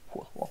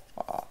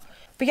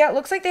 But yeah, it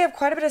looks like they have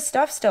quite a bit of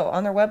stuff still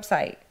on their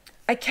website.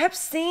 I kept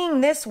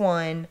seeing this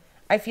one,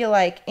 I feel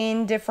like,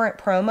 in different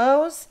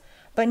promos,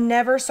 but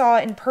never saw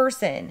it in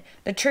person.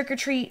 The Trick or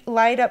Treat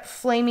light up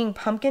flaming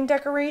pumpkin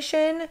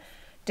decoration.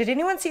 Did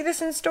anyone see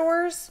this in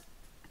stores?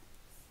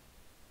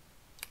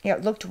 Yeah,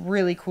 it looked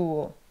really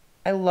cool.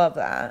 I love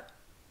that.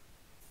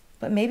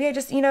 But maybe I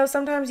just, you know,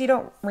 sometimes you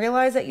don't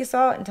realize that you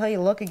saw it until you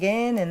look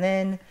again and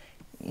then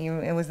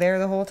it was there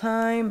the whole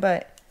time.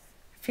 But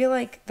I feel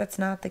like that's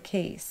not the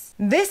case.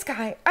 This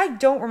guy, I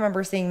don't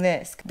remember seeing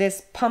this.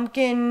 This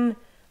pumpkin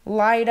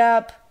light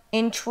up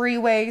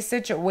entryway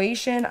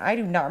situation. I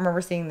do not remember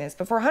seeing this.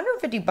 But for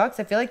 $150,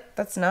 I feel like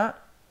that's not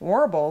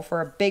horrible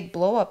for a big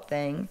blow up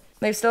thing.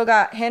 They've still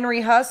got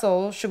Henry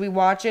Hustle. Should we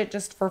watch it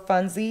just for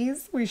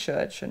funsies? We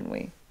should, shouldn't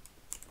we?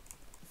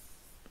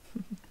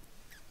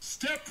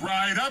 Step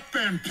right up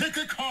and pick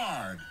a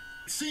card.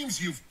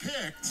 Seems you've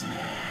picked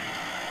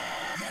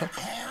the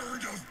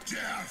card of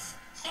death.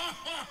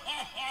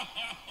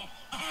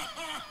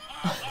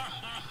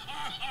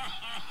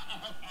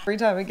 Every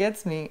time it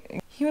gets me.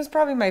 He was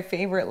probably my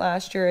favorite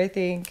last year, I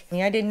think.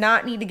 I did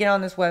not need to get on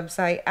this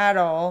website at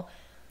all.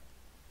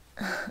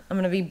 I'm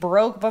going to be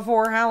broke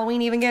before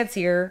Halloween even gets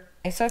here.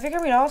 So I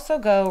figured we'd also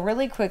go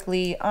really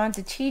quickly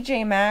onto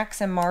TJ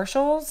Maxx and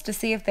Marshall's to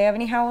see if they have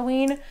any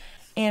Halloween.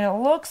 And it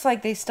looks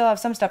like they still have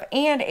some stuff.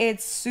 And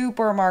it's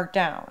super marked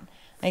down.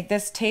 Like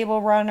this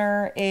table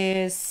runner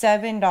is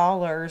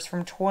 $7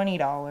 from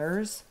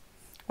 $20.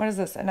 What is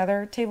this?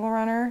 Another table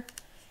runner?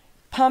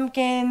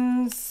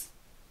 Pumpkins.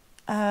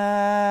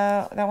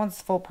 That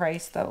one's full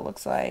price though, it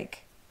looks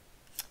like.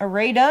 A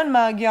Ray Dunn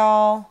mug,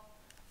 y'all.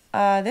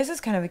 This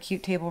is kind of a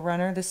cute table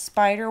runner. The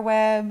spider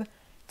web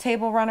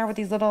table runner with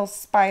these little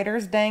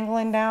spiders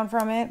dangling down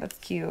from it. That's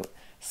cute.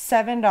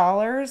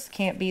 $7.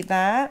 Can't beat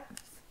that.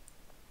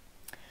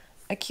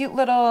 A cute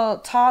little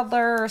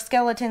toddler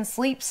skeleton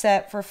sleep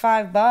set for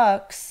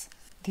 $5.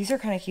 These are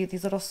kind of cute.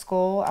 These little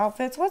skull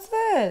outfits. What's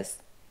this?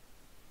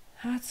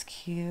 That's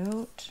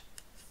cute.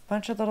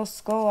 Bunch of little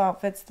skull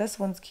outfits. This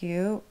one's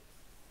cute.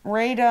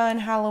 Ray Dunn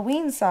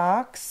Halloween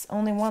socks.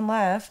 Only one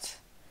left.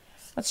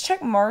 Let's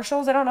check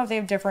Marshall's. I don't know if they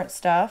have different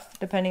stuff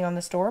depending on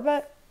the store,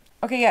 but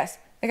okay, yes.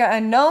 They got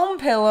a gnome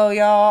pillow,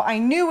 y'all. I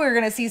knew we were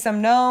going to see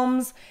some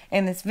gnomes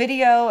in this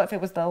video. If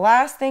it was the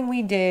last thing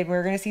we did, we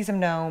were going to see some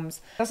gnomes.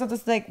 Also,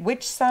 this like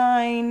witch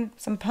sign,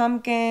 some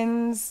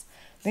pumpkins.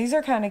 These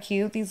are kind of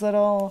cute. These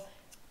little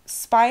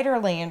spider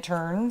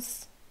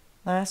lanterns.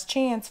 Last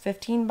chance,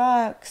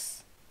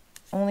 $15.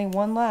 Only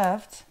one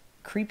left.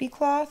 Creepy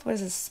cloth. What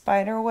is this?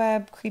 Spider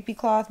web creepy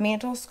cloth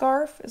mantle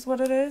scarf is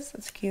what it is.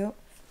 It's cute.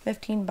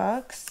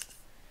 $15.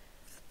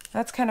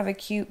 That's kind of a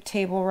cute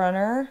table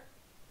runner.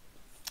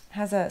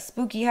 Has a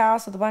spooky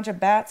house with a bunch of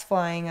bats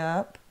flying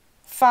up.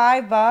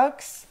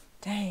 $5.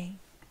 Dang.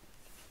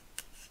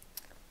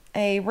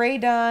 A Ray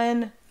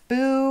Dunn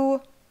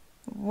Boo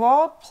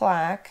wall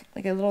plaque.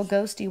 Like a little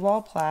ghosty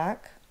wall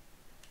plaque.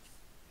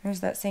 Here's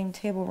that same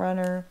table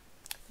runner.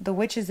 The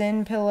Witch's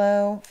Inn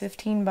pillow.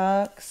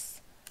 $15.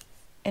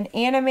 An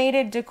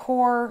animated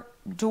decor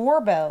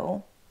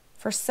doorbell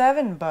for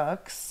 $7.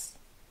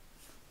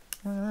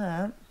 Look at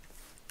that.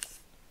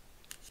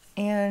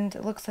 And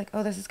it looks like,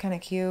 oh, this is kind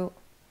of cute.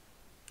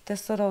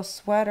 This little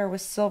sweater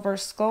with silver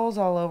skulls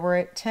all over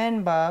it.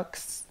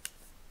 $10.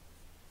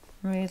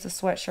 Maybe it's a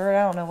sweatshirt.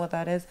 I don't know what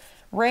that is.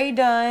 Ray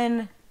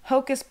Dunn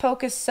Hocus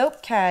Pocus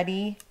soap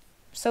caddy.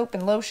 Soap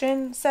and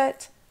lotion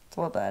set. That's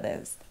what that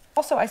is.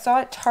 Also, I saw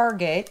at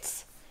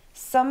Target.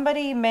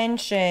 Somebody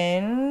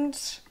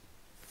mentioned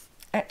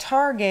at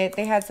Target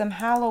they had some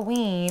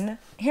Halloween.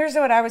 Here's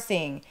what I was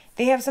seeing.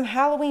 They have some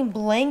Halloween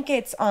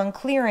blankets on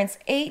clearance.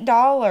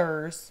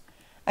 $8.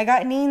 I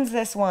got Neen's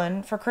this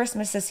one for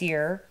Christmas this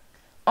year.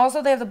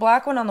 Also, they have the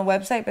black one on the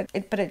website,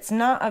 but it's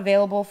not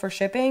available for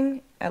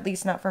shipping, at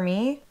least not for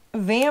me.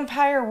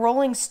 Vampire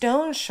Rolling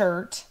Stone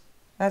shirt.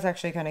 That's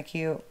actually kind of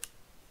cute.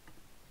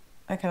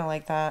 I kind of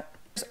like that.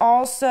 There's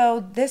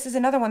also, this is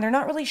another one. They're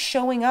not really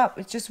showing up.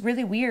 It's just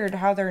really weird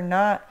how they're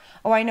not.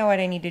 Oh, I know what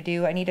I need to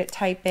do. I need to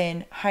type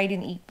in Hide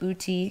and Eat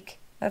Boutique.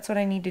 That's what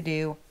I need to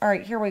do. All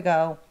right, here we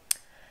go.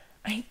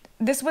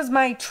 This was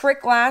my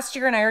trick last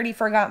year, and I already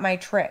forgot my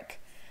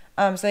trick.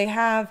 So they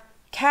have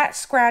cat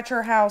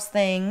scratcher house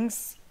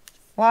things.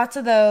 Lots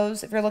of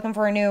those if you're looking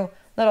for a new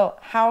little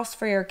house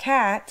for your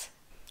cat.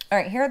 All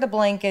right, here are the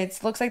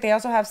blankets. Looks like they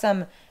also have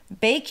some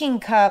baking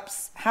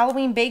cups,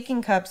 Halloween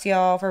baking cups,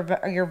 y'all,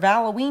 for your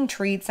Valloween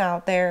treats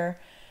out there.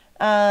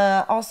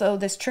 Also,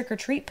 this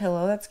trick-or-treat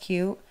pillow. That's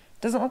cute.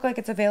 Doesn't look like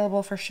it's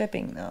available for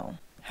shipping, though.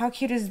 How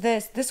cute is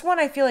this? This one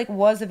I feel like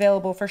was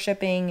available for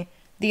shipping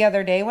the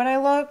other day when I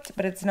looked,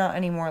 but it's not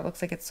anymore. It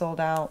looks like it's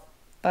sold out.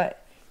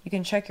 But you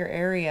can check your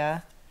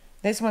area.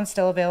 This one's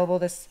still available.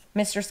 This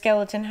Mr.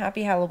 Skeleton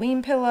Happy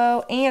Halloween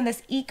pillow and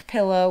this Eek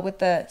pillow with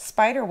the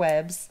spider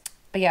webs.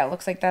 But yeah, it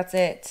looks like that's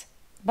it.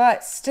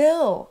 But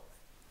still,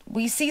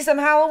 we see some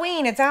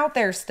Halloween. It's out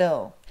there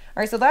still. All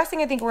right, so the last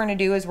thing I think we're going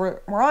to do is we're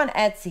on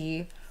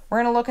Etsy.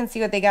 We're going to look and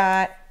see what they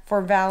got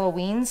for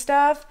Valloween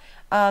stuff.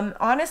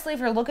 Honestly, if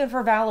you're looking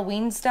for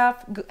Valloween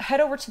stuff, head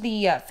over to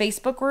the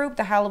Facebook group,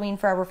 the Halloween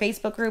Forever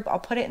Facebook group. I'll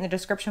put it in the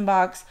description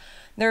box.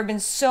 There have been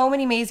so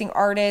many amazing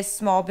artists,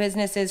 small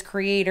businesses,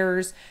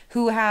 creators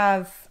who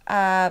have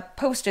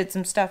posted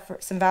some stuff,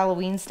 some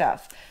Valloween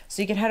stuff.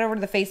 So you can head over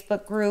to the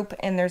Facebook group,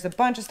 and there's a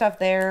bunch of stuff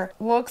there.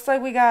 Looks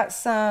like we got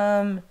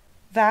some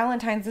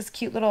Valentine's, this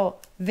cute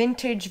little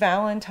vintage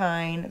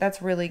Valentine.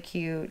 That's really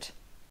cute.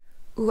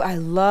 Ooh, I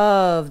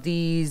love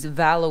these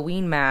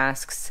Valloween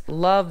masks.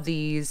 Love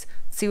these.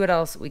 Let's see what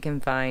else we can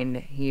find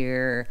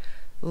here.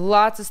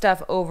 Lots of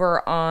stuff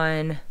over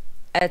on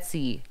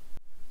Etsy.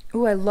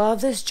 Ooh, I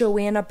love this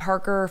Joanna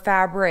Parker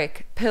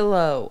fabric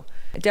pillow.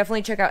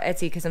 Definitely check out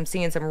Etsy because I'm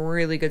seeing some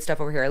really good stuff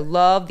over here. I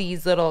love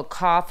these little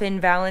coffin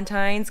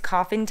Valentines,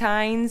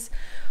 coffintines.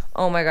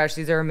 Oh my gosh,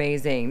 these are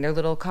amazing. They're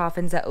little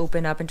coffins that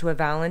open up into a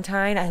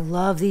Valentine. I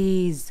love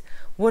these.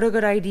 What a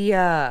good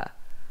idea.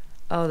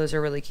 Oh, those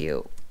are really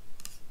cute.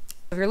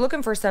 If you're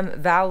looking for some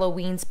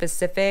Valloween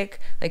specific,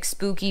 like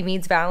spooky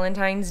meets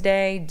Valentine's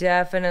Day,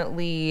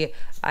 definitely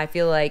I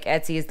feel like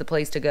Etsy is the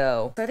place to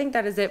go. So I think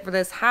that is it for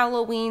this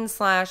Halloween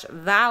 /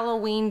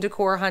 Valloween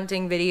decor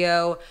hunting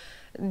video.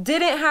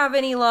 Didn't have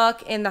any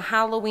luck in the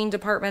Halloween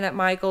department at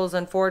Michael's,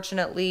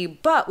 unfortunately,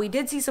 but we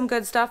did see some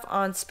good stuff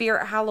on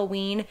Spirit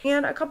Halloween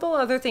and a couple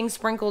other things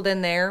sprinkled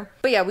in there.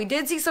 But yeah, we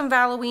did see some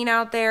Valloween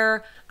out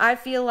there. I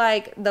feel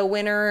like the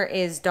winner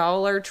is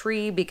Dollar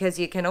Tree because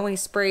you can always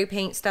spray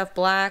paint stuff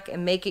black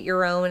and make it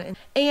your own.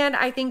 And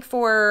I think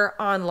for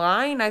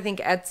online, I think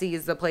Etsy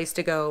is the place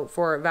to go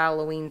for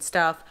Valloween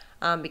stuff.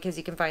 Because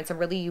you can find some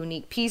really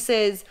unique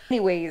pieces.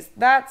 Anyways,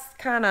 that's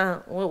kind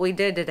of what we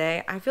did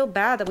today. I feel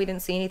bad that we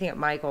didn't see anything at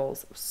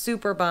Michael's.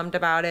 Super bummed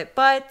about it,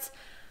 but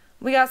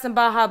we got some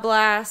Baja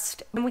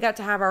Blast and we got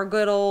to have our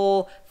good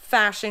old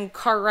fashioned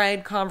car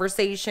ride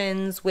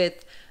conversations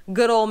with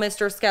good old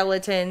Mr.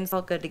 Skeleton. It's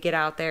all good to get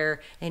out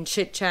there and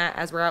chit chat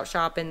as we're out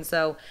shopping.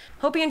 So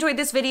hope you enjoyed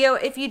this video.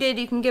 If you did,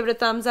 you can give it a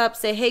thumbs up,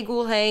 say hey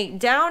ghoul hey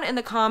down in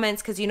the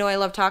comments because you know I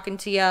love talking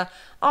to you.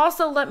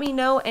 Also, let me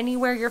know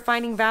anywhere you're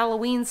finding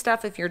Valloween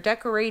stuff, if you're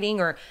decorating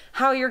or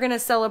how you're going to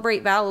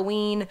celebrate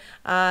Valloween,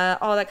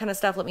 all that kind of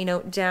stuff. Let me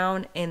know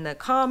down in the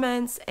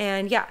comments.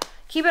 And yeah,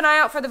 keep an eye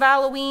out for the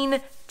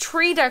Valloween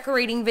tree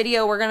decorating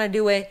video. We're going to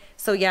do it.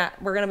 So yeah,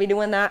 we're going to be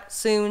doing that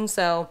soon.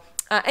 So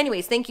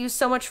anyways, thank you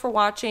so much for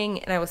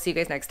watching and I will see you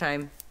guys next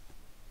time.